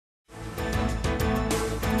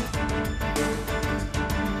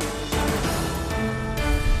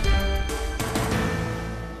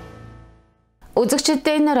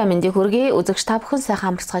Үзэгчдээ энэ мэндийг хүргэе. Үзэгч та бүхэн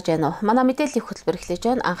сайхан амарцгааж байна уу? Манай мэдээллийн хөтөлбөр эхлэж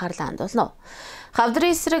байна. Анхаарлаа хандуулна уу?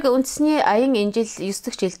 Хавдрын эсрэг үндэсний аян энэ жил 9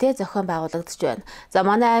 дахь жилдээ зохион байгуулагдаж байна. За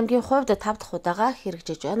манай аймгийн хувьд 5 дахь удаага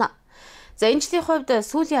хэрэгжиж байна. За энэ жилийн хувьд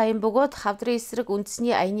сүүлийн аян бөгөөд хавдрын эсрэг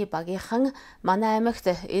үндэсний аяны багийнхан манай аймагт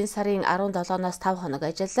энэ сарын 17-оос 5 хоног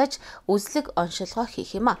ажиллаж үзлэг оншилгоо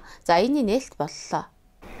хийх юм а. За энэний нээлт боллоо.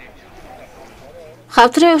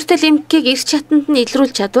 Хавдрын уртал эмгэгийг эрс чатанд нь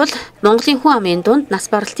илрүүлж чадвал Монголын хүн амын дунд нас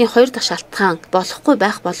баралтын 2 дахь шалтгаан болохгүй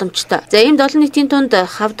байх боломжтой. За ийм олон нийтийн дунд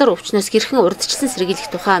хавдар өвчнөөс хэрхэн урдчлан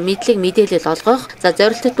сэргийлэх тухай мэдлэг мэдээлэл олгох, за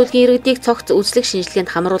зорилттой бүлгийн иргэдийг цогц үзлэг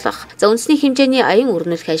шинжилгээнд хамруулах, за үндэсний хэмжээний аян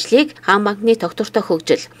өрнүүлэх ажлыг хаан банкны тогтвортой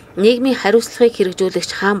хөгжил, нийгмийн хариуцлагыг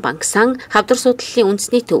хэрэгжүүлэгч хаан банк сан, хавдар судлалын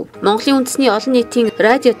үндэсний төв, Монголын үндэсний олон нийтийн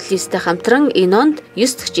радио телевизтэй хамтран энэ онд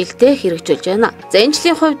 9 дахь жилдээ хэрэгжүүлж байна. За энэ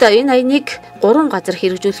жилийн хувьд энэ аяныг 3 газар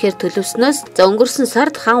хэрэгжүүлэхээр төлөвснөөс за өнгөрсөн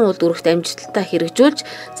сард хаан улд үрэгт амжилттай хэрэгжүүлж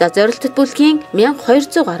за зорилттой бүлгийн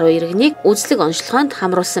 1200 гаруй иргэнийг үзлэг онцлогоонд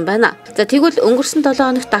хамруулсан байна. За тэгвэл өнгөрсөн 7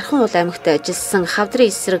 хоногт Дархан уул аймагт ажилласан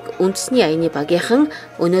хавдрын эсрэг үндэсний аяны багийнхан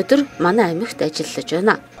өнөөдөр манай аймагт ажиллаж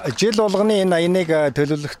байна. Жил болгоны энэ аяныг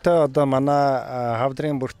төлөвлөхдөө одоо манай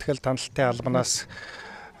хавдрын бүртгэл таналтын албанаас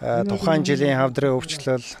тухайн жилийн хавдрын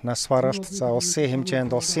өвчлөл, нас баралт, за улсын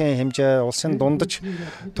дундаж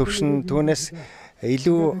төвшин түүнээс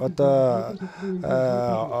илүү одоо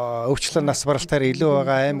өвчлөл нас баралтаар илүү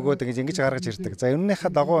байгаа аймагуд ингэж гаргаж ирдэг. За үүнийхээ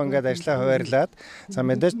дагуу ингээд ажлаа хуваарлаад за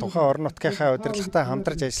мэдээж тухайн орон нутгийнхаа удирдлагатай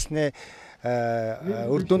хамтарч ажилласны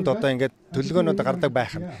үр дүнд одоо ингээд төлөвлөгөөнүүд гардаг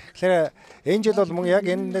байх нь. Тэгэхээр энэ жил бол мөн яг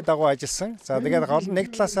энэ дагуу ажилласан. За тэгээд гол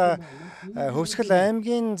нэг талаасаа Хөвсгөл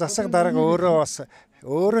аймгийн засаг дарга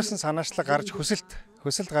өөрөөс нь санаачлаг гарч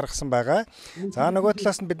хүсэлт гаргасан байгаа. За нөгөө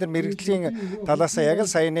талаас нь бид нар мэрэгжлийн талаасаа яг л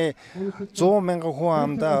саяны 100 мянган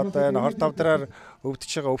хүн амдаа одоо энэ хор тавдраар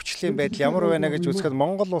өвдөж байгаа өвчлөлийн байдал ямар байна гэж үзэхэд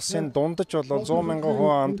Монгол улсын дундаж бол 100 мянган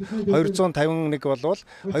хүн амд 251 болвол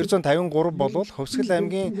 253 болвол Хөвсгөл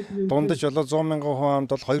аймгийн дундаж бол 100 мянган хүн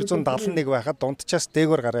амд бол 271 байхад дундчаас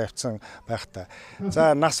дээгүүр гараа явцсан байх та.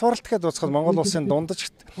 За нас баралт гэхэд үзэхэд Монгол улсын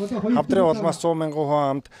дундажт хавдрын улмаас 100 мянган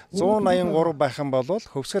хүн амд 183 байх юм бол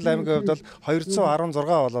Хөвсгөл аймгийн хувьд бол 216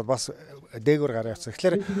 болоод бас дээгүүр гараа явцсан.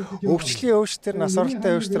 Тэгэхээр өвчлийн өвч төр нас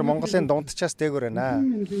баралтын өвч төр Монголын дундчаас дээгүүр байна.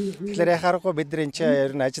 Тэгэхээр яхаарахгүй бид нар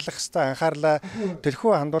ер нь ажиллах хэвээр анхаарлаа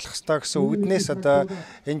төлхөө хандуулах хэвээр гэсэн үгнээс одоо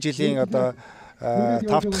энэ жилийн одоо 5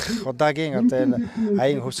 дахь удаагийн одоо энэ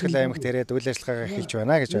аян Хөвсгөл аймагт ирээд үйл ажиллагаагаа эхэлж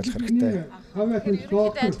байна гэж ойлгох хэрэгтэй.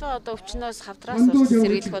 Ерөнхийдөө альва одоо өвчнөөс хавдраас урьдчилан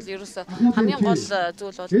сэргийлэх бол ерөөсө хамгийн гол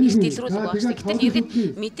зүйл бол эрт илрүүлэг баг шүү. Гэтэл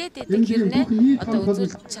иргэд мэдээд байдаг хэрнээ одоо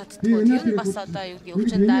үзүүлж чаддгүй. Тэр нь бас одоо юу гэх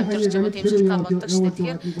өвчнөд амжирч юм уу тийм шалтгаан болдог шүү.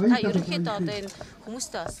 Тэгэхээр та ерөнхийдөө одоо энэ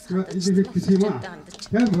хүмүүстэй бас хандаж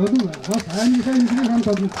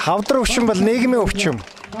хавдар өвчин бол нийгмийн өвчин.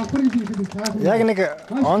 Яг нэг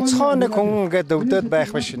онцгой нэг хүн ингээд өвдөд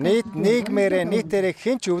байх биш. Нийтээрээ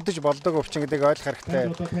хэн ч өвдөж болдог өвчин гэдгийг ойлгох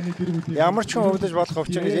хэрэгтэй. Ямар ч хүн өвдөж болох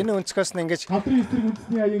өвчин гэж энэ өнцгөөс нь ингэж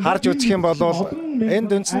харж үзэх юм бол энд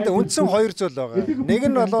үндсэн 2 зүйл байгаа. Нэг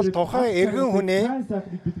нь бол тухайн иргэн хүний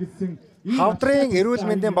хавдрын эрүүл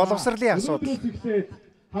мэндийн боловсролын асуудал.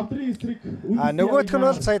 Нөгөөх нь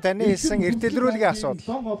бол сая таны хэлсэн эрт илрүүлгийн асуудал.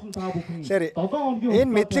 Тэгэхээр энэ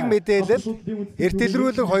мэдлэг мэдээлэл эрт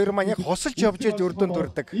илрүүлэг хоёр маань яг хосолж явж иж үр дүнд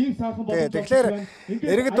хүрдэг. Тэгэхээр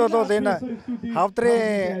иргэд бол энэ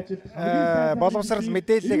хавдрын боловсрол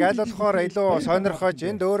мэдээллийг аль болохоор илүү сонирхож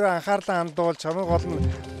энд өөрөө анхаарлаа хандуулж хамгийн гол нь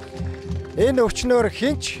энэ өвчнөөр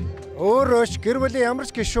хинч өөрөөч гэр бүлийн ямар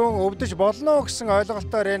ч гишүүн өвдөж болно гэсэн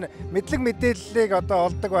ойлголтоор энэ мэдлэг мэдээллийг одоо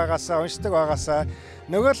олдог байгаасаа уншдаг байгаасаа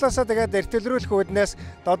нөгөө талаасаа тэгээд эртэлрүүлэх үүднээс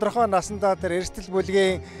тодорхой насандаа тэр эрсдэл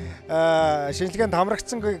бүлгийн шинжилгээнд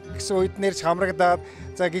хамрагдсан гэсэн үед нэрж хамрагдаад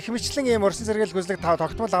за гэх мэтлэн ийм урсан сэргийлэх хүслэг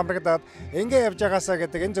тогтмол хамрагдаад ингэ явж байгаасаа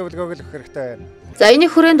гэдэг энэ зөвлөгөөг л өгөх хэрэгтэй байна. За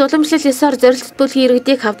энэ хүрээнд уламжлал ёсоор зорилт бүлгийн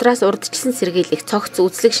иргэдийг хавдраас урдчлан сэргийлэх цогц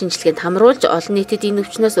үзлэг шинжилгээнд хамруулж олон нийтэд энэ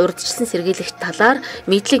өвчнөөс урдчлан сэргийлэх талаар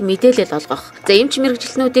мэдлэг мэдээлэл олгох. За эмч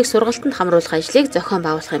мэрэгчлэнүүдийг сургалтанд хамруулах ажлыг зохион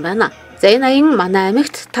байгуулах юм байна. За энэ аян манай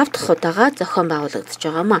аймагт 5 дахь удаага зохион байгуулагдаж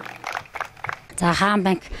байгаа маа. За хаан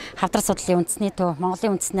банк хавдар судлалын үндэсний төв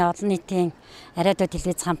Монголын үндэсний олон нийтийн радио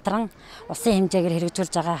телевиз хамтран улсын хэмжээгээр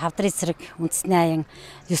хэрэгжүүлж байгаа хавдар эсрэг үндэсний аян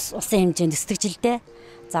улсын хэмжээнд 9 дахь жилдээ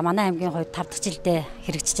за манай аймгийн хувьд 5 дахь жилдээ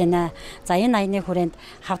хэрэгжиж байна. За энэ аяны хүрээнд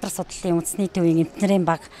хавдар судлалын үндэсний төвийн эмчнэрийн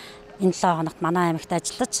баг энэ 7 хоногт манай аймагт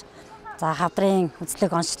ажиллаж за хавдрын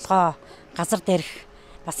үзлэг онцлогоо газар дээрх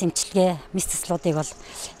бас эмчилгээ мэдсэлүүдийг бол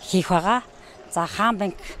хийх байгаа. За хаан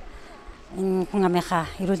банк энэ хүн амынхаа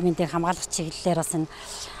эрүүл мэндийг хамгаалах чиглэлээр бас энэ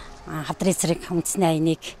хавдрын эсрэг үндэсний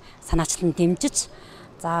аяныг санаачлан дэмжиж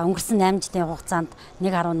За өнгөрсөн 8 жилийн хугацаанд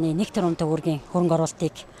 1.1 тэрбум төгрөгийн хөрөнгө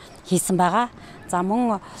оруулалтыг хийсэн байгаа. За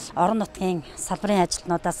мөн орон нутгийн салбарын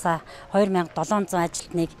ажилтнуудаас 2700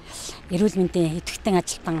 ажилтныг эрүүл мэндийн идэвхтэн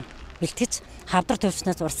ажилтан бэлтгэж хавдар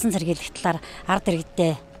төвчнөөс урьдчилан сэргийлэх талаар ард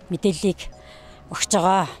иргэдэд мэдээллийг өгч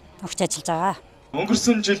ажиллаж байгаа.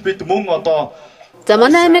 Өнгөрсөн жил бид мөн одоо За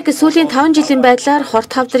манай аймаг сүүлийн 5 жилийн байдлаар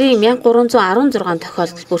хорт хавдрын 1316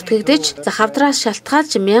 тохиолдол бүртгэгдэж, за хавдраас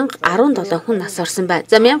шалтгаалж 1017 хүн нас орсон байна.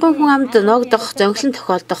 За 1000 хүн амд ноогдох, зөнхлөн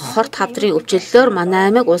тохиолдох хорт хавдрын өвчлөлөөр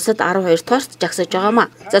манай аймаг улсад 12 дугаарт жагсаж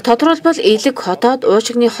байгаамаа. За тодорхойлбол Илэг, хотоод,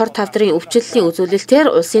 уушигны хорт хавдрын өвчлөлийн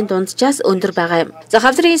үзүүлэлтээр улсын дунджаас өндөр байгаа юм. За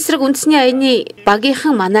хавдрын эсрэг үндэсний аяны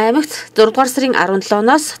багийнхан манай аймагт 6 дугаар сарын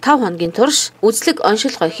 17-ноос 5 хоногийн турш үзлэг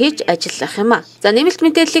оншилгоо хийж ажиллах юм а. За нэмэлт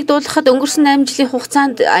мэдээллийг дуулгахад өнгөрсөн 8 жилийн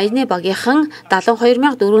хугацаанд аяны багийнхан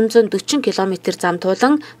 72440 км зам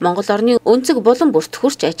туулан Монгол орны өнцөг булан бүрт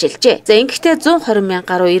хүрч ажиллажээ. За ингэхдээ 120 мянга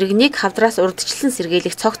гаруй иргэнийг хавдраас урдчлан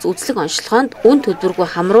сэргийлэх цогц үзлэг онцлогоонд үн төлбөргүй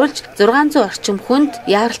хамруулж 600 орчим хүнд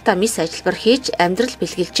яаралтай мис ажиллабар хийж амьдрал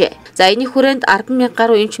бэлгэлжээ. За аяны хүрээнд 10 мянга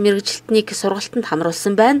гаруй эмч мэргэжилтнийг сургалтанд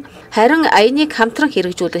хамруулсан байна. Харин аяныг хамтран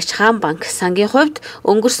хэрэгжүүлэгч Хаан банк сангийн хувьд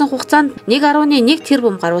өнгөрсөн хугацаанд 1.1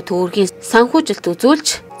 тэрбум гаруй төгрөгийн санхүүжилт үзүүлж,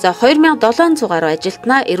 за 2700 гаруй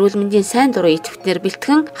ажилтнаа эрүүл мэндийн сайн дурын идэвхтнэр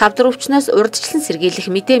бэлтгэн хавдар өвчнөөс урьдчилан сэргийлэх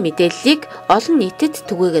мэдээллийг олон нийтэд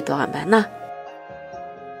түгээгээд байгаа юм байна.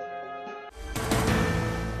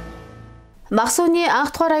 Махсууны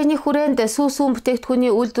анх дугаар аяны хүрээнд сүүн бүтээгдэхүүний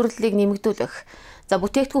үйлдвэрлэлийг нэмэгдүүлэх, за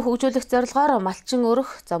бүтээгдэхүүн хөгжүүлэх зорилгоор малчин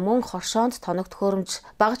өрөх, за мөн хоршоонд тоног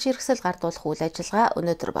төхөөрөмж багаж хэрэгсэл гардуулах үйл ажиллагаа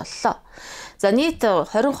өнөөдөр боллоо. За нийт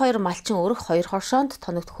 22 малчин өрөх, 2 хоршоонд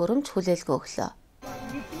тоног төхөөрөмж хүлээлгөө өглөө.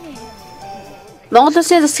 Монгол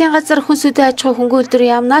Улсын засгийн газар хүн сүдэн аж ахуй хөнгөн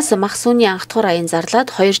үйлдвэрийн яамнаас Махсууны анх дугаар аян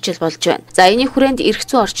зарлаад 2 жил болж байна. За аяны хүрээнд эрх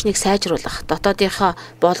зүйн орчныг сайжруулах, дотоодынхоо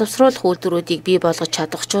боловсруулах үйлдвэрүүдийг бий болгож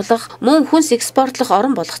чадварчуулах, мөн хүнс экспортлох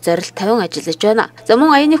орон болох зорилт тавин ажиллаж байна. За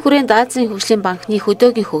мөн аяны хүрээнд Азийн хөгжлийн банкны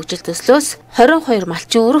хөдөөгийн хөгжил төслөөс 22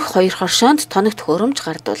 малчин өрөх, 2 хоршоонд тоног төхөөрөмж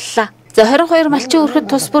гардууллаа. За 22 малчин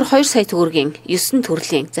өрхөд тус бүр 2 сая төгрөгийн 9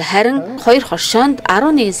 төрлийн, за харин 2 хоршоонд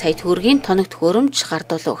 11 сая төгрөгийн тоног төхөөрөмж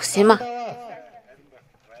гардуулаа өгсөн юм а.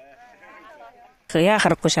 Яа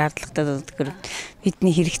харахгүй шаардлагатай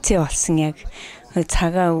бидний хэрэгцээ болсон яг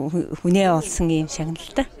цагаа хүнээ олсон юм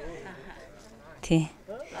шагналтай. Тий.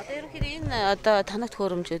 Одоо ерөнхийдөө энэ одоо тоног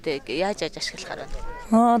төхөөрөмжүүдийг яаж ашиглахаар байна?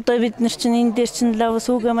 Одоо бид нар чинь энэ дээр чинь лав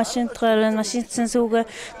сүүгээ машинтгаар байна, машинтсан сүүгээ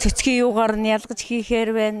цөцгийн юугаар нь ялгаж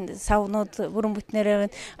хийхээр байна, савнууд бүрэн бүтнээрээ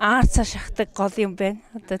байна, аарцаа шахдаг гол юм байна.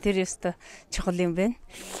 Одоо тэр ёстой чухал юм байна.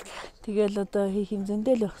 Тэгэл одоо хийх юм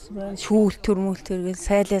зөндөл багсан байна. Шүүлтүр мөлтөргөл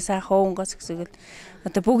сайлаа сайхан уунгаас гэсэгээл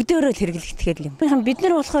одоо бүгдээрээ л хэрэглэгдэхэл юм. Бид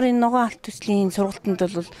нар болохоор энэ ногоон алт төслийн сургалтанд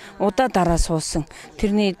бол удаа дараа суусан.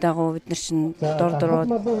 Тэрний дагуу бид нар чинь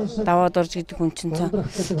даваад орж гэдэг хүн чинь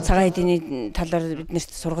цагаан эдийн талаар бид нарт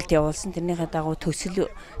сургалт явуулсан. Тэрнийхээ дагуу төсөл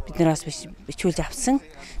бид нараас бичүүлж авсан.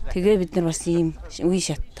 Тэгээ бид нар бас ийм үе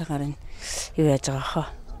шаттайгаар юу яаж байгаа хаа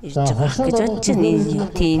ирж байгаа гэж бодож байна.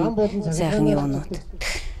 Тийм сайхан юмнууд.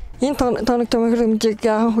 Энэ тоног төхөөрөмжийг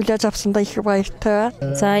яахан хүлээж авсандаа их баяртай.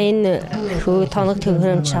 За энэ тоног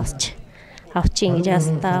төхөөрөмж авчих гэж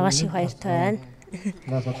ясантаа маш их баяртай байна.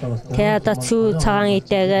 Тэгээ одоо цүү цагаан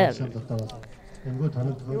идээг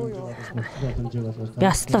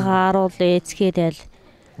бяцлага харуул эцгээдэл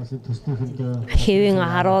хэвэн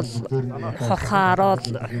харуул хорхоо харуул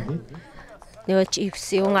нөөч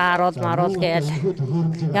ивс юм харуул маруул гээл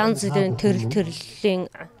янз бүрийн төрлийн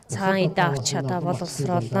цагаан идэ авч чадаа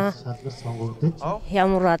боловсруулна.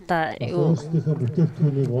 Ямар одоо юу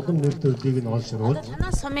улам нөлтөлийг нь олшруулж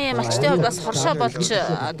манай сумын малчтын хувьд бас хоршоо болж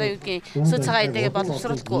одоо юу гэдгийг сүү цагаан идэгээ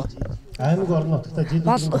боловсруулдаггүй. аймаг орон нутгад жил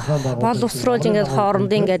боловсруулж ингээд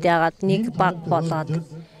хооронд ингээд ягаад нэг баг болоод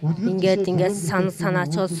ингээд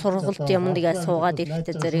санаач сургалт юмд ингээд суугаад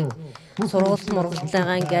ирэхдээ зэрэг сургалт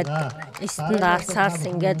мургалтайгаа ингээд стандарт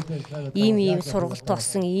ингээд ийм сургалт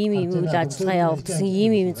болсон, ийм үйл ажиллагаа явагдсан,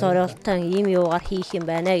 ийм зорилттой ийм юугаар хийх юм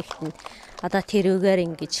байна гэхэд одоо тэрүүгээр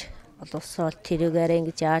ингэж боловсруул тэрүүгээр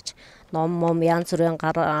ингэж яаж ном янз бүрийн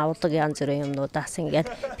авлага янз бүрийн юмнуудаас ингээд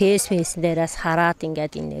пэс дээрээс хараад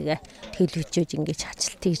ингээд энийгээ төлөвчөөж ингэж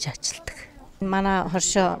ажилтдаг. Манай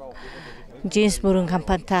хоршоо джинс бүрэн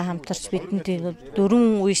компанитай хамтарч бидэнд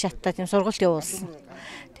 4 үе шаттай тийм сургалт явуулсан.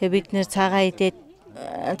 Тэгээ бид нэр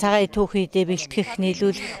цагаан түүхий идэ бэлтгэх,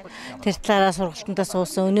 нийлүүлэх тэр талаараа сургалтандаа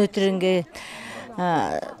суусан. Өнөөдөр ингээд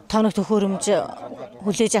тоног төхөөрөмж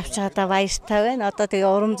хүлээж авч байгаадаа баяртай байна. Одоо тэгээ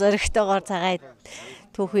урам зоригтойгоор цагаан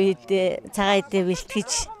түүхий идэ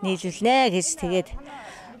бэлтгэж нийлүүлнэ гэж тэгээд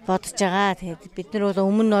бодож байгаа. Тэгээд бид нар бол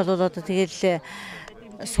өмнө нь бол одоо тэгэл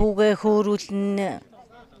сүүгээ хөөрүүлнэ.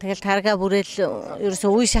 Тэгэл тарга бүрээл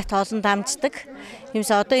ерөөсөө үе шат олон дамждаг. Юмс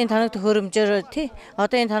одоо энэ тоног төхөөрөмжөөр тий.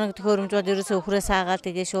 Одоо энэ тоног төхөөрөмж бол ерөөсөө өхрөө саагаад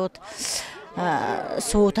тэгээ шууд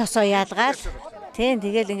сүү тосоо яалгаад тий.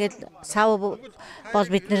 Тэгэл ингээд сав бол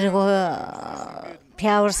бид нэг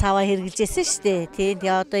пиавер сава хэрэгжилжсэн шүү дээ. Тий.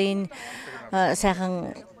 Тэгээ одоо энэ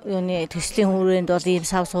сайхан юуны төслийн хүрээнд бол ийм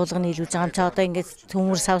сав суулганы нийлүүлж байгаа юм чи одоо ингээд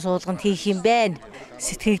төмөр сав суулганд хийх юм байна.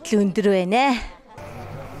 Сэтгэл өндөр байна.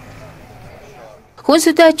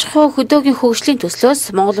 Хүнс үдэ аж ахуй хөдөөгийн хөгжлийн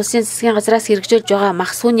төслөөс Монгол Улсын засгийн газраас хэрэгжүүлж байгаа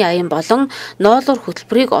мах сүүний аян болон ноолуур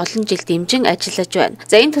хөтөлбөрийг олон жил дэмжин ажиллаж байна.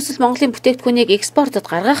 За энэ төсөл Монголын бүтээгдэхүүнийг экспортод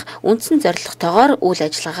гаргах үндсэн зорилготойгоор үйл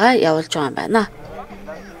ажиллагаа явуулж байгаа юм байна.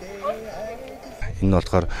 Энэ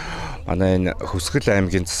болохоор манай энэ Khuvsgul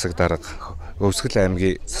аймгийн засаг дарга Khuvsgul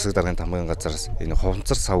аймгийн засаг даргын тамгын газараас энэ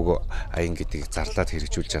ховнцор савг аян гэдгийг зарлаад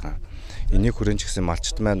хэрэгжүүлж байгаа. Энийг хүрээнд гэсэн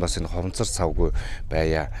малчт маань бас энэ ховнцор савг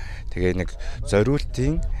байя. Тэгээ нэг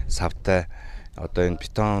зориултын савтай одоо энэ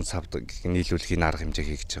бетон савд нийлүүлэхийн арга хэмжээ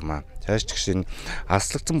хийж байгаа маа. Цааш ч гэсэн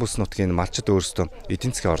аслагдсан бүс нутгийн малчд өөрсдөө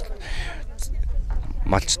эдийн засгийн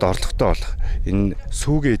малчд орлоготой болох энэ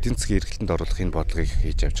сүүгээ эдийн засгийн эргэлтэнд оруулахын бодлогыг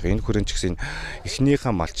хийж авч байгаа. Энэ хүрээнд ч гэсэн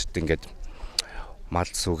эхнийхээ малчд ингээд мал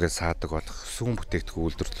сүүгээ саадаг болох сүүн бүтээгдэхүүн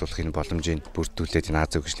үйлдвэрлэхийн боломжийг бүрдүүлээд энэ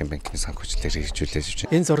Азийн хөгжлийн банкны санхүүжилтээр хэрэгжүүлээд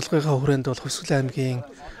байна. Энэ зорилгынхаа хүрээнд бол Khuvsgul аймгийн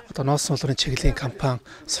одоо ноос уулын чиглэлийн компани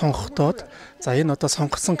сонгогдоод за энэ одоо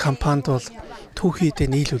сонгогдсон компанид бол түүхийдээ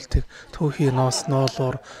нийлүүлдэг, түүхий ноос,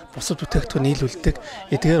 ноолуур, бусад бүтээгдэхүүн нийлүүлдэг.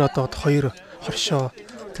 Эдгээр одоо 2 хоршоо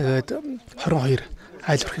тэгээд 22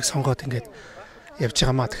 айл өрхийг сонгоод ингээд явж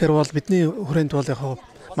байгаа маа. Тэгэхээр бол бидний хүрээнд бол яг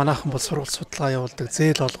манайхан бол сургалт судалгаа явуулдаг,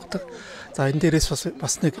 зээл олгодог. За энэ дээрээс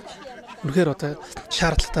бас нэг үнэхээр одоо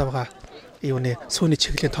шаардлагатай байгаа юуны сүүний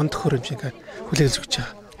чиглэлийн тон төхөөрөмжийг хүлээл зөвж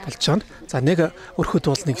болж байна. За нэг өрхөд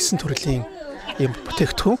бол 9 төрлийн ийм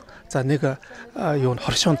бүтээгдэхүүн, за нэг юу н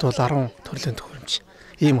хоршоонд бол 10 төрлийн төхөөрөмж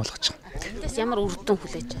ийм болгож байгаа. Тэндээс ямар үр дүн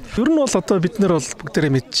хүлээж байна? Ер нь бол одоо бид нар бол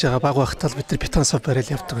бүгдээрээ мэдж байгаа баг багтаал бид нар бетон сав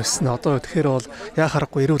барайл явдаг байсан. Одоо тэгэхээр бол яа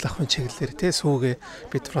харахгүй эрүүл ахуйн чиглэлээр те сүүгээ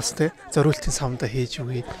бид бас те зориултын савнда хийж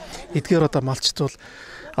үгүй. Эдгээр одоо малчд бол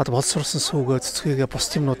одоо боловсруулсан сүүгээ цэцгээгээ бус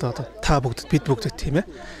юмнуудаа одоо та бүгд бид бүгд тийм ээ.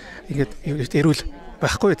 Ингээд эрүүл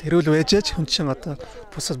байхгүй эрүүл байжээч хүн чинь одоо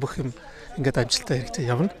бусад бүх юм ингээд амжилттай хэрэгтэй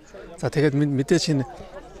явна. За тэгээд мэдээж энэ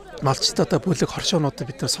малчтаа одоо бүлэг хоршоонуудад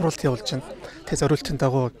бид нар сургалт явуулж байна. Тэ зориултын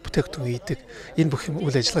дагуу бүтээгдэхүүн ийдэг. Энэ бүх юм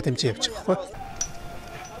үйл ажиллагаа дэмжиж явж байгаа байхгүй.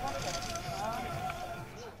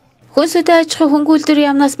 Хүнс үдэ аж ахуй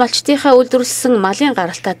хөнгөлөлтийн яамнаас малчтынхаа үйлдвэрлэсэн малын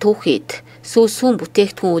гаралтай түүхийд сүүн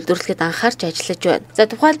бүтээгдэхүүн үйлдвэрлэхэд анхаарч ажиллаж байна. За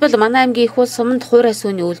тухайлбал манай аймгийн их улс суманд хуурай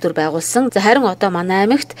сүүний үйлдвэр байгуулсан. За харин одоо манай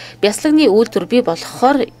аймагт бяслагны үйлдвэр бий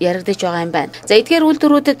болохоор яригдж байгаа юм байна. За эдгээр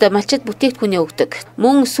үйлдвэрүүдэд малчид бүтээгдэхүүнээ өгдөг.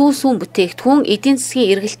 Мөн сүүн бүтээгдэхүүн эдийн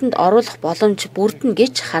засгийн эргэлтэнд оруулах боломж бүрдэнэ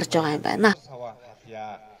гэж харж байгаа юм байна.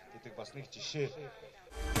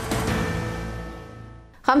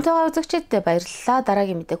 Хамтдаа үзэгчдэд баярлалаа.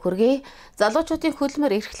 Дараагийн мэдээ хүргэе. Залуучуудын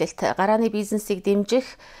хөдөлмөр эрхлэлт, гарааны бизнесийг дэмжих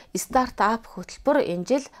стартап хөтөлбөр энэ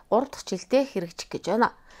жил 3 дахь жилдээ хэрэгжих гэж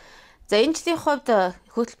байна. За энэ жилийн хувьд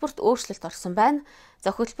хөтөлбөрт өөрчлөлт орсон байна.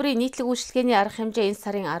 За хөтөлбөрийн нийтлэг үйлчилгээний арга хэмжээ энэ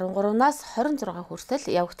сарын 13-наас 26 хүртэл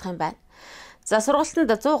явагдах юм байна. За сургалтанд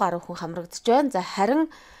 100 гаруй хүн хамрагдж байна. За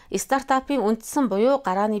харин стартапын үндсэн буюу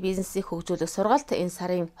гарааны бизнесийг хөгжүүлэх сургалт энэ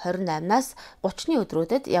сарын 28-наас 30-ны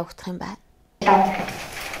өдрүүдэд явагдах юм байна.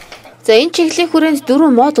 За энэ чиглэлийн хүрээнд 4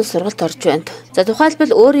 модуль сургалт орж байна. За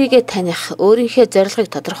тухайлбал өөрийгөө таних, өөрийнхөө зорилгыг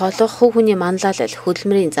тодорхойлох, хувь хүний манлайлал,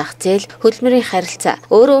 хөдөлмөрийн зах зээл, хөдөлмөрийн харилцаа,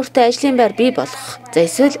 өөртөө ажлын байр бий болгох, за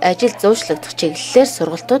эсвэл ажил зуучлагдах чиглэлээр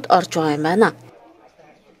сургалтууд орж байгаа юм байна.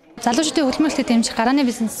 Залуучуудын хөдөлмөрлөлтөд дэмжих гарааны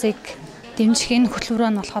бизнесийг дэмжих энэ хөтөлбөр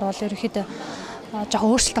нь болохоор бол ерөөхдөө жоохон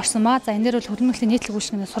өөрчлөлт орсон ба. За энэ дээр бол хөдөлмөрлөлийн нийтлэг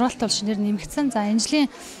үйлчлэгээний сургалт бол шинээр нэмэгдсэн. За энэ жилийн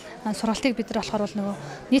сургалтыг бид нар болохоор бол нөгөө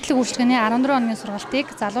нийтлэг үйлчлэгээний 14 хоногийн сургалтыг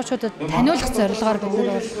залуучуудад таниулах зорилгоор бид нар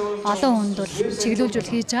бол олон хүнд бол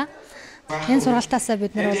чиглүүлжүүл хийж байгаа. Энэ сургалтаасаа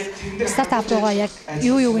бид нар бол стартап руугаа яг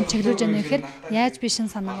юуг нь чиглүүлж байгаа вэ гэхээр яаж бишин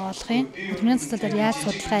санаагаа олох юм, хөдөлмөрийн цэцлэл дээр яаж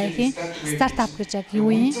судалгаа хийх юм, стартап гэж яг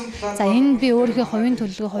юу юм. За энэ би өөрийнхөө хувийн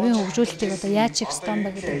төлөвлөгөө, хувийн хөгжүүлэлтийг одоо яаж хийх ёстой юм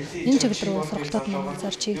бэ гэдэг энэ чиглэл рүү сургалтууд маань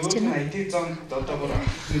зорж хийгдэж байна.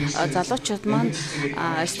 Залуучууд маань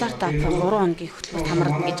стартап 3 хоногийн хөтөлбөрт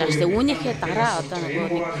хамрагдана гэж байгаа шүү дээ. Үүнийхээ дараа одоо нөгөө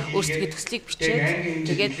нэг өөрсдөө төслийг бичээд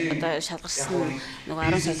тэгээд одоо шалгарсан нөгөө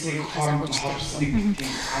 10 сая төгрөгийн санхүүжилт.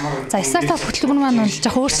 За стартап хөтөлбөр маань бол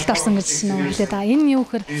жоохон өөрчлөлт орсон гэж хэлээд байгаа. Энэ юу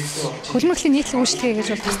гэхээр хөдөлмөрлөлийн нийтлэг үйлчлэгээ гэж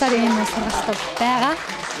бол тусдаар ийм сургалт байгаа.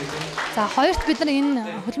 За хоёрт бид нар энэ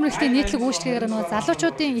хөдөлмөрлөлийн нийтлэг үйлчлэгээр нөгөө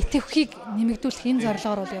залуучуудын итэвхийг нэмэгдүүлэх энэ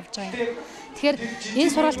зорилгоор бол явж байгаа юм. Тэгэхээр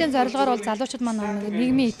энэ сургалтын зорилгоор бол залуучууд маань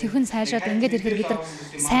нийгмийн идэвхэн сайжраад ингээд ирэхээр бид нар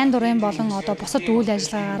сайн дурын болон одоо бусад үйл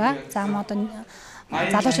ажиллагаараа одоо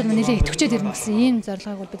залуучууд нэлээд идэвхжээд ирнэ гэсэн ийм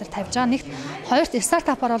зорилгыг бол бид нар тавьж байгаа. Нэгт хоёрт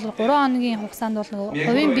стартапаар бол 3 хоногийн хугацаанд бол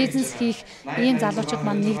хувийн бизнес хийх ийм залуучууд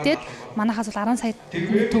маань нэгдээд манайхаас бол 10 сая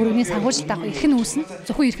төгрөгийн санхүүжилт авах эрх нь үүснэ.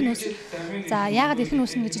 Зөвхөн эрх нь үүснэ. За яагаад эрх нь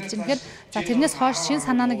үүснэ гэж хэлж байгаа юм тэгэхээр за тэрнээс хойш шин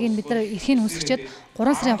санааныг бид нар эрхийг үүсгэчээд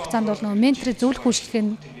 3 сарын хугацаанд бол менторыг зөвлөх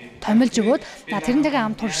үйлчлэгийг томилж өгөөд тэрнтэйгээ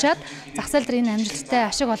хамт туршаад зах зээл дээр энэ амжилттай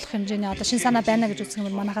ашиг олох хэмжээний одоо шин санаа байна гэж үзэх юм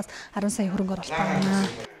бол манайхаас 10 сая хөрөнгө оруулалт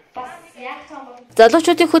байна.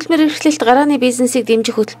 Залуучуудын хөдөлмөр эрхлэлт гарааны бизнесийг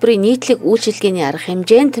дэмжих хөтөлбөрийн нийтлэг үйлчилгээний арга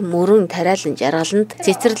хэмжээнд мөрөн тариалан жаргаланд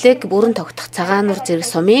цэцэрлэг бүрэн тогтох цагаан нур зэрэг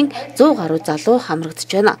сумын 100 гаруй залуу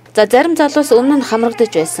хамрагдж байна. За зарим залуус өмнө нь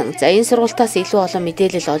хамрагдаж байсан. За энэ сургалтаас илүү олон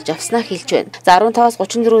мэдээлэл олж авснаа хэлж байна. За 15-аас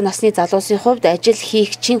 34 насны залуусын хувьд ажил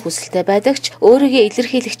хийх чин хүсэлтэй байдагч өөрийгөө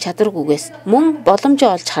илэрхийлэх чадваргүйгээс мөн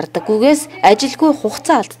боломжоо олж хардаггүйгээс ажилгүй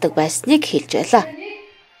хугацаа алддаг байсныг хэлж байлаа.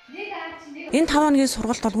 Энэ 5 хоногийн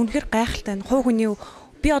сургалт бол үнэхээр гайхалтай. Хувь хүний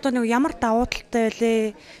би одоо нэг ямар давуу талтай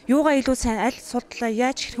байлээ, юугаа илүү сайн аль судлаа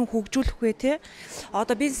яаж хэрхэн хөгжүүлэх вэ те?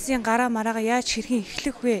 Одоо бизнесийн гараа мараагаа яаж хэрхэн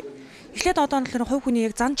эхлэх вэ? Эхлээд одоо нь хувь хүний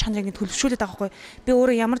яг зан чанарыг төлөвшүүлээд байгаа хгүй. Би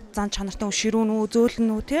өөрөө ямар зан чанартай ширүүн үү,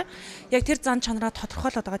 зөөлөн үү те? Яг тэр зан чанараа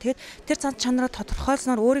тодорхойлоод байгаа. Тэгээд тэр зан чанараа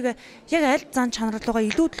тодорхойлсноор өөрийгөө яг аль зан чанар руугаа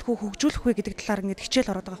илүү төлхөө хөгжүүлэх вэ гэдэг талаар ингээд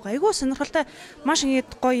хичээл ороод байгаа хгүй. Айгуу сонирхолтой маш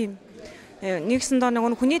ингээд гоё юм. Нэгсэндээ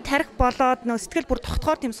нэг хүний тарих болоод сэтгэл бүр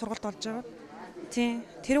тогтохоор тийм сургалт болж байгаа. Тийм.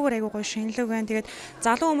 Тэрүүгээр айгуу гоё шинэлэг байна. Тэгээд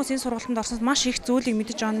залуу хүмүүс энэ сургалтанд орсноос маш их зүйлийг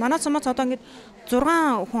мэдэж байгаа. Манай цомоц одоо ингээд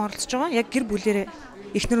 6 хүн оролцож байгаа. Яг гэр бүлээрээ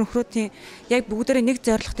эхнэр нөхрөөдийн яг бүгдээрээ нэг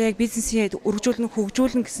зорилготой яг бизнесээ өргөжүүлнэ,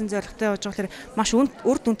 хөгжүүлнэ гэсэн зорилготой явж байгаа хэрэг маш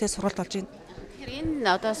үр дүнтэй сургалт болж байна. Энэ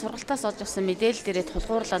одоо сургалтаас олж авсан мэдээлэл дээрээ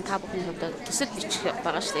тулгуурлан та бүхний хувьд төсөл бичих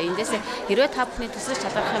байгаа шүү дээ. Эндээс хэрвээ та бүхний төсөлж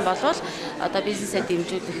чадах юм бол одоо бизнесээ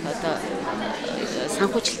дэмжүүлэх одоо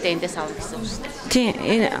санхүүжилтээ эндээс авах гэсэн үг шүү дээ. Тийм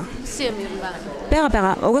энэ юм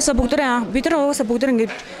байгаа. Угаасаа бид нар бүгдээ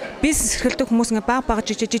ингээд бизнес эрхэлдэг хүмүүс ингээд баг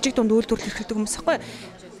жижиг дунд үйлдвэрлэл эрхэлдэг хүмүүс аахгүй.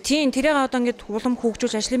 Тийм тэрийг одоо ингээд улам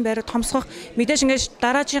хөгжүүлж ажлын байраа томсгох мэдээж ингээд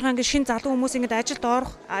дараагийн ингээд шин залуу хүмүүс ингээд ажилд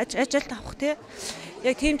орох ажилд авах тий.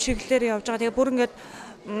 Яг тийм чиглэлээр явж байгаа. Тэгээ бүр ингээд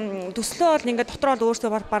төслөө бол ингээд дотроо л өөртөө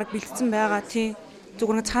баг бэлдсэн байгаа тий.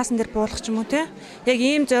 Зүгээр цаасан дээр буулгах ч юм уу тий. Яг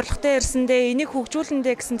ийм зорилготой ирсэндээ энийг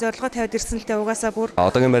хөгжүүлэндээ гэсэн зорилгоо тавиад ирсэн л дээ угаасаа бүр.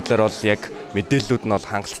 Одоогийн байдлаар бол яг мэдээллүүд нь бол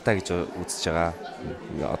хангалттай гэж үзэж байгаа.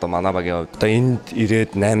 Одоо манай багийн хувьд одоо энд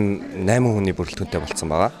ирээд 8 хүний бүрэлдэхүүнтэй болсон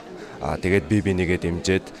байгаа. Тэгээд би нэгээ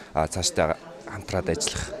дэмжиж цаашдаа хамтраад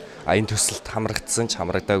ажиллах. Энэ төсөлд хамрагдсан ч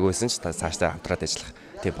хамрагдаагүйсэн ч цаашдаа хамтраад ажиллах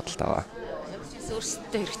тийм бодолтой байгаа.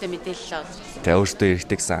 Өөрсдөө хэрэгтэй мэдээлэл олж. Тэгээ өөрсдөө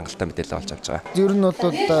хэрэгтэй гэсэн хангалттай мэдээлэл олж авч байгаа. Ер нь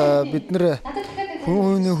бол бид нэр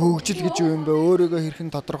хүний хөгжил гэж юу юм бэ? Өөрийгөө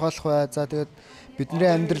хэрхэн тодорхойлох вэ? За тэгээд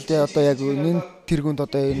бидний амьдралд одоо яг энэ тэргуунд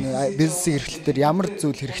одоо энэ бизнесийн эрхлэлээр ямар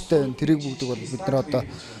зүйл хэрэгтэй вэ? Тэрийг бүгдийг бол бид нар одоо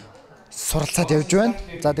суралцаад явж байна.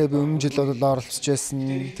 За тэгээд би өмнө жил бол оролцож байсан.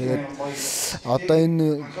 Тэгээд одоо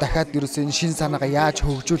энэ дахиад ерөөсөө энэ шин санаагаа яаж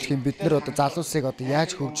хөгжүүлэх юм бид нар одоо залуусыг одоо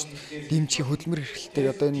яаж дэмжих хөдөлмөр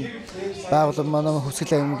эрхлэлтэй одоо энэ байгууллага манай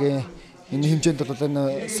Khuvsgul аймгийн энэ хэмжээнд бол энэ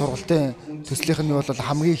сургалтын төслийнх нь бол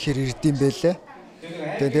хамгийн ихээр ирдэм байлээ.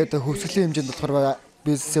 Тэгээд Khuvsgul-ийн хэмжээнд болохоор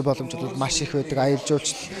бизнесээ боломжууд маш их байдаг. Аялал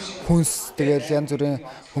жуулчлал, хүнс тэгээд янз бүрийн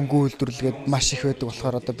хөнгөн үйлдвэрлэгээд маш их байдаг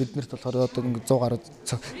болохоор одоо биднэрт болохоор одоо ингээд 100 гаруй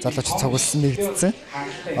залуучууд цугласан нэгдсэн.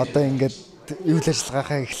 Одоо ингээд үйл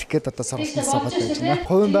ажиллагаагаа эхлэх гээд одоо сургалтанд суугаад байж байна.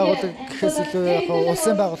 Хувийн байгууллага гэхээс илүү яг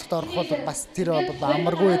улсын байгууллагад орох бол бас тэр бол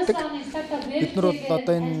амаргүй байдаг. Бид нар бол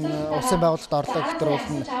одоо энэ улсын байгууллагад орлоо гэхээр бол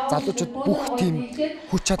залуучууд бүх тийм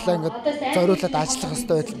хүч чадлаа ингээд зориулаад ажиллах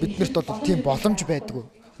хэрэгтэй байтал биднэрт бол тийм боломж байдаггүй.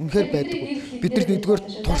 Үнэхээр байдаггүй. Биднэрт нэгдүгээр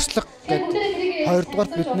туршлага гэдэг,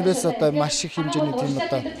 хоёрдугаарт биднээс одоо маш их хэмжээний тийм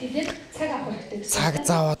одоо цаг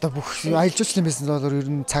зав одоо бүх аялал жуулчлалын бизнес бол ер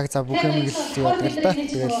нь цаг зав бүх юм л яадаг л да.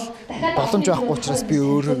 Тэгэл боломж байхгүй учраас би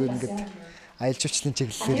өөрөө ингээд аялал жуулчлалын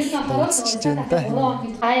чиглэлээр үзчихэж байна да.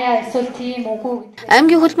 Эсвэл тийм үгүй.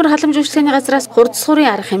 Аймгийн хөдөлмөр халамж үйлчлэгээний газраас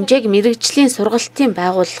хурдсуурын арга хэмжээг мэрэгжлийн сургалтын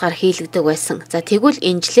байгууллагаар хийлгдэг байсан. За тэгвэл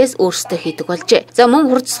энэ жилээс өөрсдөө хийдэг болжээ. За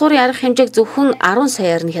мөн хурдсуурын арга хэмжээг зөвхөн 10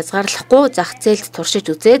 саяар нь хязгаарлахгүй зах зээлд туршиж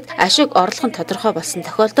үзээд ашиг орлого нь тодорхой болсон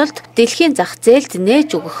тохиолдолд дэлхийн зах зээлд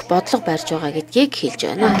нээж өгөх бодлого барьж байгаа гэдгийг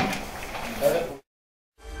хэлж байна.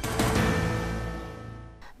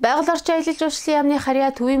 Байгаль орчин аялал жуулчлалын яамны харьяа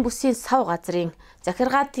төвийн бүсийн сав газрын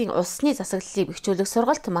захиргаатын усны засаглалыг бэхжүүлэх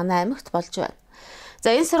сургалт манай аймагт болж байна. За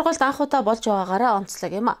энэ сургалт анх удаа болж байгаагаараа онцлог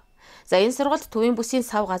юм а. За энэ сургалт төвийн бүсийн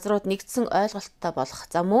сав газрууд нэгдсэн ойлголттой болох,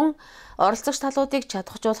 за мөн оролцогч талуудыг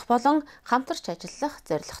чадахжуулах болон хамтарч ажиллах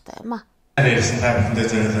зорилготой юм а.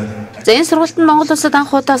 За энэ сургалтанд Монгол улсад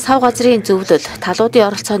анх удаа сав газрын зөвлөл, талуудын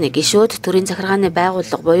оролцооны гишүүд, төрийн захиргааны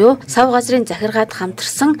байгууллага буюу сав газрын захиргаад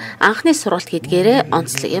хамтарсан анхны сургалт гэдгээрээ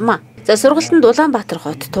онцлог юм а. За сургалтанд Улаанбаатар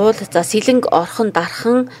хот, Туул, за Сэлэнг, Орхон,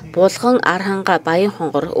 Дархан, Булган, Арханга, Баян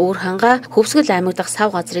хонгор, Өөрханга, Хөвсгөл аймаг дахь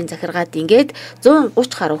сав газрын захиргаад ингээд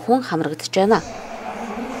 130 гаруй хүн хамрагдаж байна.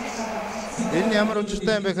 Энэ ямар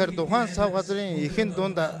учиртай юм бэ гэхээр тухайн сав газрын ихэн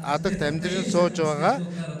дунд адагт амьдран сууж байгаа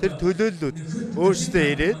тэр төлөөллүүд өөрсдөө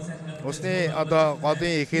ирээд усны одоо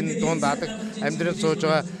голын ихэн дунд адагт амьдран сууж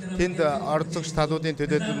байгаа тэнд оролцогч талуудын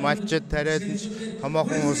төлөөлөл малчид, тариаланч,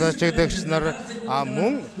 томоохон усаачигдагч нар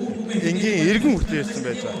мөн энгийн иргэн хүртэл ирсэн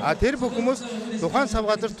байж байгаа. Тэр бүх хүмүүс тухайн сав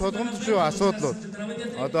газар тулгамдж буй асуудлууд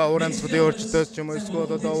одоо уур амьсгалын өөрчлөлтөөс ч юм уу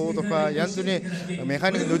эсвэл одоо уулуурхай янз бүрийн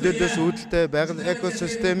механик нөлөөллөөс үүдэлтэй байгаль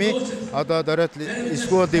экосистемийн одоо дөрөт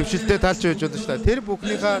эсвэл дэвшилтэй талч байж болно шүү дээ. Тэр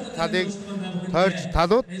бүхнийхээ талыг тойрч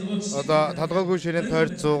талууд одоо толгойгүй ширээн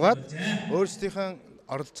тойрч зуугаад өөрсдийнхээ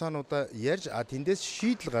оролцоонуудаа ярьж тэндээс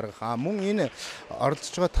шийдэл гаргах. Мөн энэ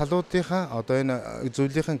оролцож байгаа талуудынхаа одоо энэ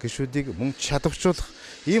зөвлөлийн гишүүдийг мөн чадварчуулах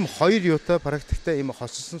ийм хоёр юутай практиктэй ийм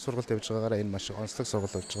хоссон сургалт явж байгаагаараа энэ маш онцлог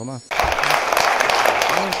сургалт болж байгаа маа.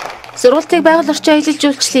 Сургалтыг байгаль орчин аялал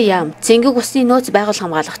жуулчлалын яам, Цэнгэг усны нөөц байгуул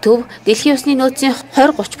хамгаалах төв, Дэлхийн усны нөөцийн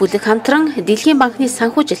 20-30 бүлэг хамтран Дэлхийн банкны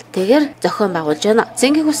санхүүжилттэйгээр зохион байгуулж байна.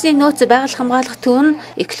 Цэнгэг усны нөөц байгуул хамгаалах төв нь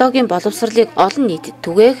экологийн боловсролыг олон нийтэд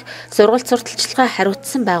түгээх сургалт сурталчилгаа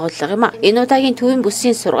хариуцсан байгууллага юм а. Энэ удаагийн төвийн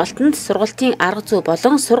бүсийн сургалтанд сургалтын арга зүй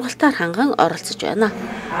болон сургалтаар ханган оролцож байна.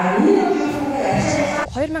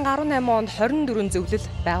 2018 онд 24 зөвлөл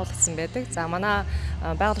байгуулагдсан байдаг. За манай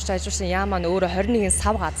байгаль орчин аялал яам маань өөрөө 21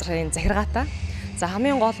 сав газрын захиргаатай. За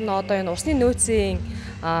хамгийн гол нь одоо энэ усны нөөцийн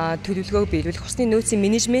төлөвлөгөөг биелүүлэх, усны нөөцийн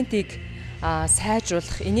менежментийг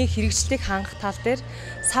сайжруулах, энийг хэрэгжлийг хангах тал дээр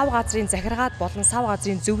сав газрын захиргаад болон сав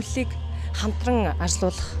газрын зөвлөлийг хамтран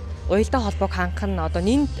ажилуулах, уялдаа холбоог хангах нь одоо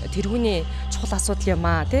нэн тэргүүний чухал асуудал юм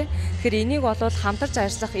аа тий. Тэгэхээр энийг бол хамтарч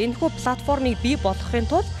ажиллах энэхүү платформыг бий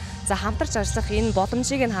болгохын тулд хамтарч ажиллах энэ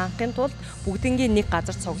боломжийг нь хангахын тулд бүгднгийн нэг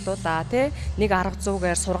газар цуглуулаа тий нэг арга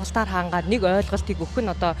зүйгээр сургалтаар хангаад нэг ойлголтыг өгөх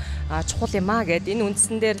нь одоо чухал юм аа гэд энэ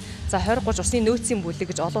үндсэн дээр за 20-30 усны нөөцийн бүлэг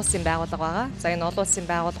гэж олон улсын байгууллага байгаа. За энэ олон улсын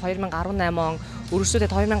байгууллага 2018 он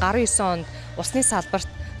өргөжлүүлээд 2019 онд усны салбарт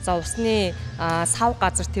за усны сав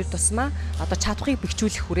газар тэр тусмаа одоо чадварыг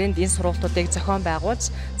бэхжүүлэх хүрээнд энэ сургалтуудыг зохион байгуулж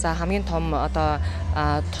за хамгийн том одоо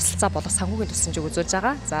тусалцаа болох санхүүгийн тусламжийг үзүүлж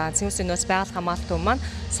байгаа. За Цэнгэг усны нөөц байгууллага хамгаалалт төв маань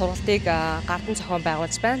сургалтыг гардан зохион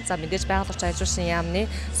байгуулж байна. За мэдээж байгаль орчин аялал жуулчлалын яамны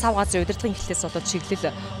сав газрын удирдлагын эхлэлээс болоод чиглэл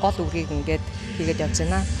гол үргийг ингээд хийгээд явж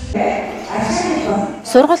байна.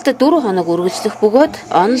 Сургалт 4 хоног үргэлжлэх бөгөөд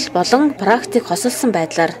онол болон практик хосолсон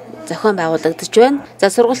байдлаар зохион байгуулагдаж байна. За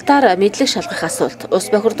сургалтаар мэдлэг шалгах асуулт, ус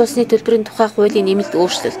бохирдуулсны төлбөрийн тухай хуулийн нэмэлт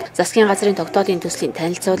өөрчлөлт, засгийн газрын тогтоодын төслийн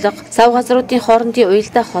танилцуулга, сав газруудын хоорондын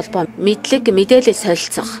уялдаа холбоо, мэдлэг мэдээлэл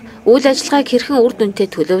солилцох, үйл ажиллагааг хэрхэн үр дүнтэй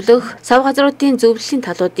төлөвлөх, сав газруудын зөвлөлийн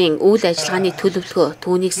талуудын үйл ажиллагааны төлөвлөгөө,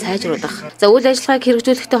 түүнийг сайжруулах, за үйл ажиллагааг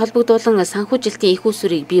хэрэгжүүлэхтэй холбогдуулан санхүүжилтийн их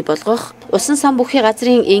усүрийг бий болгох, усан сан бүхий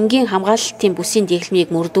газрын энгийн хамгаалалтын бүсийн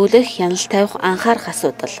дэглэмийг мөрдүүлэх, хяналт тавих анхаарах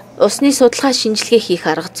асуудал, усны судалгаа шинжилгээ хийх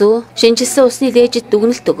арга зүй, шинжилсэн усны дээжид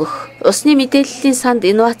дүгнэлт өгөх, усны мэдээллийн санд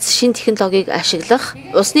инновац шин технологиг ашиглах,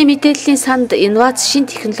 усны мэдээллийн санд инновац шин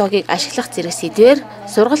технологиг ашиглах зэрэг сэдвээр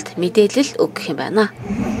сургалт мэдээлэл өгөх юм байна.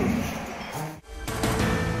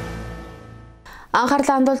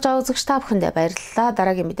 Анхаарлаа хандуулж байгаа үзэгч та бүхэндээ баярлалаа.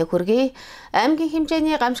 Дараагийн мэдээ хүргэе. Аймгийн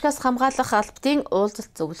хэмжээний гамшигаас хамгаалах албадын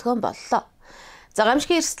уулзалт зөвлөгөөн боллоо. За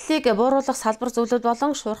гамшигын эрсдлийг бууруулах салбар зөвлөлд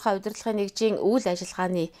болон шуурхай удирдлагын нэгжийн үйл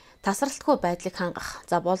ажиллагааны тасралтгүй байдлыг хангах.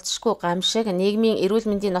 За болзошгүй гамшиг нийгмийн эрүүл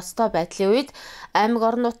мэндийн ноцтой байдлын үед аймаг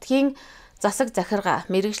орон нутгийн засаг захиргаа,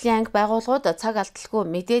 мэргэжлийн анги байгууллагууд цаг алдалгүй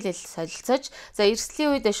мэдээлэл солилцож, за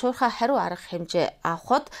эрсдлийн үед шуурхай хариу арга хэмжээ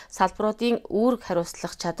авахд салбаруудын үүрэг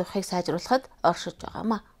хариуцлах чадварыг сайжруулахад оршиж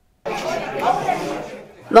байгаамаа.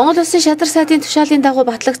 Монгол Улсын шадар сайдын тушаалын дагуу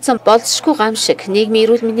батлагдсан болзошгүй гамшиг нийгмийн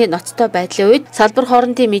эрүүл мэндийн ноцтой байдлын үед салбар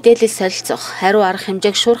хоорондын мэдээлэл солилцох, хариу арга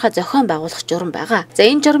хэмжээг шуурхай зохион байгуулах журам байгаа. За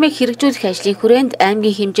энэ журмыг хэрэгжүүлэх ажлын хүрээнд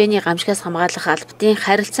аймгийн хэмжээний гамшигаас хамгаалах албадын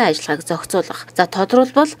харилцан ажиллагааг зохицуулах. За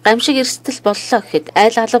тодорхойлбол гамшиг эрсдэл боллоо гэхэд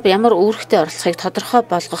айл алба ямар үүрэгтэй оролцохыг тодорхой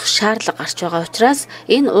болгох шаардлага гарч байгаа учраас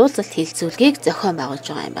энэ уулзалт хилцүүлгийг зохион байгуулж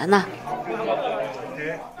байгаа юм байна.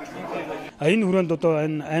 Энэ хүрээнд одоо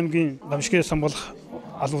энэ аймгийн гамшигээс хамгаалах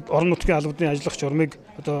орон нутгийн албадын ажиллах журмыг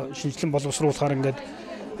одоо шинжилэн боловсруулахаар ингээд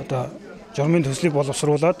одоо журмын төслийг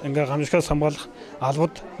боловсруулад ингээ гамшигаас хамгаалах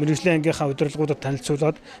албад мэрэгжлийн ангийнхаа удирдлагуудад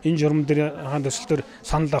танилцуулаад энэ журам дээр хаан төсөл төр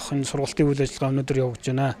санал авах энэ сургалтын үйл ажиллагаа өнөөдөр явагдаж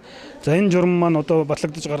байна. За энэ журам маань одоо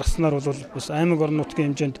батлагдаж гаргаснаар бол бас аймаг орон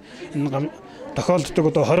нутгийн хэмжээнд энэ тохиолддог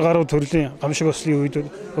одоо 20 гаруй төрлийн гамшиг ослын үед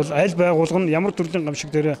бол аль байгууллага нь ямар төрлийн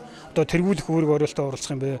гамшиг дээр одоо тэргүүлэх үүрэг оролтоо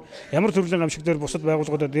оролцох юм бэ? Ямар төрлийн гамшиг дээр бусад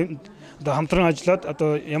байгууллагуудад одоо хамтран ажиллаад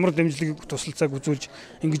одоо ямар дэмжлэгийг тусалцааг үзүүлж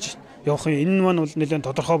ингэж явах юм. Энэ маань бол нэлээд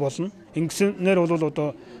тодорхой болно. Ингэснээр бол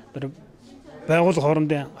одоо байгууллага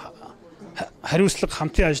хоорондын хариуцлага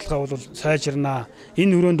хамтын ажиллагаа бол сайжирнаа.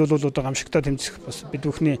 Энэ өрөөнд бол одоо гамшигтаа тэмцэх бас бид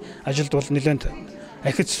бүхний ажилд бол нэлээд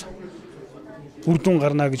ахиц үр дүн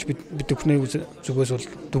гарна гэж бид бүхний зүгээс бол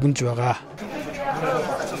дүгнж байгаа.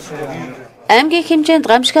 Аймгийн хэмжээнд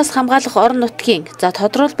гамшигаас хамгаалах орон нутгийн за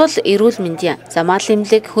тодорхойлбол эрүүл мэндийн за мал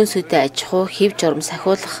эмнэлэг хүн сүдэ аж ахуй хэв журам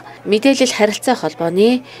сахиулах мэдээлэл харилцаа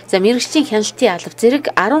холбооны за мэрэгжлийн хяналтын алба зэрэг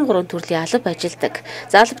 13 төрлийн алба ажилладаг.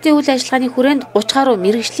 За албадын үйл ажиллагааны хүрээнд 30 гаруй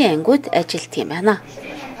мэрэгжлийн ангиуд ажилладаг юм байна.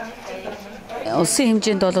 Улсын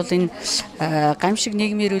хэмжээнд бол энэ гамшиг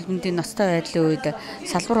нийгмийн эрүүл мэндийн ноцтой байдлын үед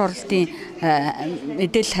салбар оролтын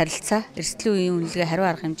мэдээлэл харилцаа эрсдлийн үеийн үнэлгээ хариу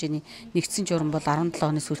арга хэмжээний нэгдсэн журам бол 17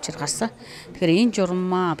 оны сүүлчээр гарсан. Тэгэхээр энэ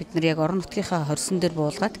журмаа бид нар яг орон нутгийнхаа хорьсон дээр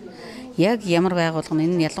буулгаад яг ямар байгууллага нь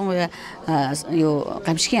энэ ялангуяа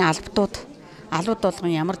гамшигын албад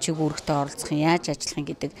болгон ямар чиг үүрэгтэй оролцох юм, яаж ажиллах юм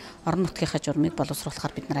гэдэг орон нутгийнхаа журмыг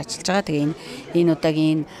боловсруулахаар бид нар ажиллаж байгаа. Тэгээ энэ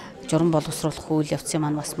удаагийн журам боловсруулах үйл явцын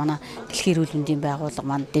маань бас манай дэлхийн эрүүл мэндийн байгууллага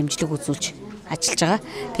маань дэмжлэг үзүүлж ажиллаж байгаа.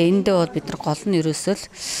 Тэгээ эндээ бол бид нар гол нь ерөөсөө л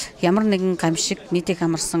ямар нэгэн гамшиг нийтийг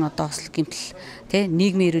хамарсан одоо осол гэмтэл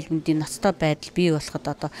нийгмийн эрүүл мэндийн ноцтой байдал бий болоход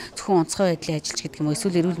одоо зөвхөн онцгой байдлын ажилч гэдэг юм уу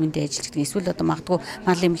эсвэл эрүүл мэндийн ажилч гэдэг эсвэл одоо магадгүй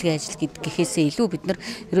мал эмнэлгийн ажил гэхээсээ илүү бид нар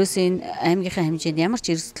ерөөсөө энэ аймгийнхаа хэмжээнд ямар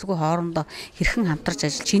ч эрсдэлгүй хоорондоо хэрхэн хамтарч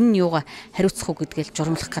ажиллаж энэ нь юугаа хариуцах уу гэдгээл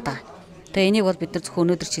журамлах гэдэг. Тэгээ энийг бол бид нар зөвхөн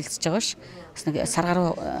өнөөдөр шилжиж байгаа ш. Бас нэг сар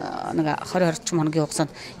гаруй нэг 20 хоногийн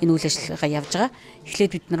хугацаанд энэ үйл ажиллагаа явж байгаа.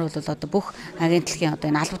 Эхлээд бид нар бол одоо бүх агентлагийн одоо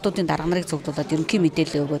энэ албадуудын дарга нарыг цуглуулад ерөнхий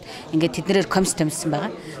мэдээлэл өгөөд ингээд тэднэрээр комисс тамилсан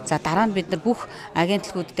байгаа. За дараа нь бид нар бүх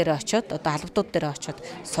агентлагууд дээр очиод одоо албадууд дээр очиод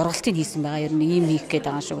сургалтыг хийсэн байгаа. Ер нь ийм хийх гээд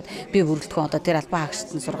байгаа шүү. Би бүрэлдэхүүн одоо тэр албан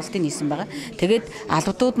хаагчдын сургалтыг хийсэн байгаа. Тэгээд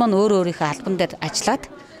албадууд маань өөрийнхөө албан дээр ажиллаад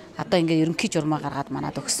одоо ингээд ерөнхий журмаа гаргаад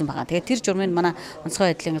манад өгсөн байгаа. Тэгээд тэр журмыг манай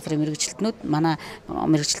онцгой байдлын газрын мэрэгжилтнүүд, манай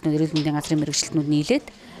мэрэгжилтнүүд, эрүүл мэндийн газрын мэрэгжилтнүүд нийлээд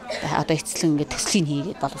одоо эцэслэн ингээд төслийн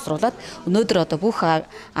хийгээд боловсруулад өнөөдөр одоо бүх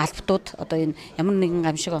албадууд одоо энэ ямар нэгэн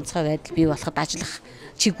гамшиг онцгой байдал бий болоход ажиллах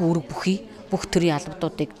чиг үүрэг бүх төрлийн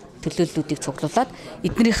албадуудыг төлөөллүүдийг цуглуулад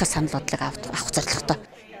эднэрийнхээ санал бодлыг авах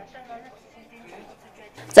зорилготой.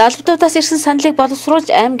 За албадуудаас ирсэн саналыг боловсруулж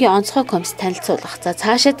аймгийн онцгой комисс танилцуулах. За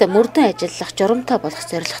цаашид мөрдөн ажиллах журамтай болох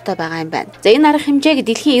зорилготой байгаа юм байна. За энэ арга хэмжээг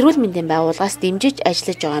дэлхийн эрүүл мэндийн байгууллагаас дэмжиж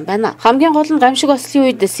ажиллаж байгаа юм байна. Хамгийн гол нь гамшиг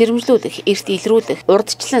ослын үед сэрэмжлүүлэх, эрт илрүүлэх,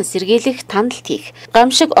 урдчлан сэргийлэх, тандалт хийх.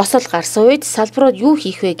 Гамшиг осол гарсан үед салбарууд юу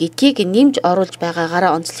хийх вэ гэдгийг нэмж оруулж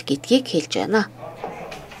байгаагаараа онцлог гэдгийг хэлж байна.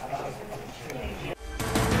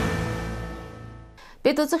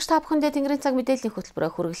 Бид үзэгч та бүхэндээ Тэнгэрийн цаг мэдээллийн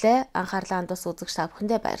хөтөлбөрөөр хүргэлээ. Анхаарлаа хандуус үзэгч та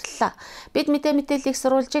бүхэндээ баярлалаа. Бид мэдээллийг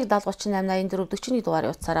сурвалжийг 7038 84 41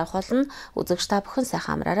 дугаарыг утсаар авах болно. Үзэгч та бүхэн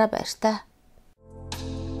сайхан амраарай баяртай.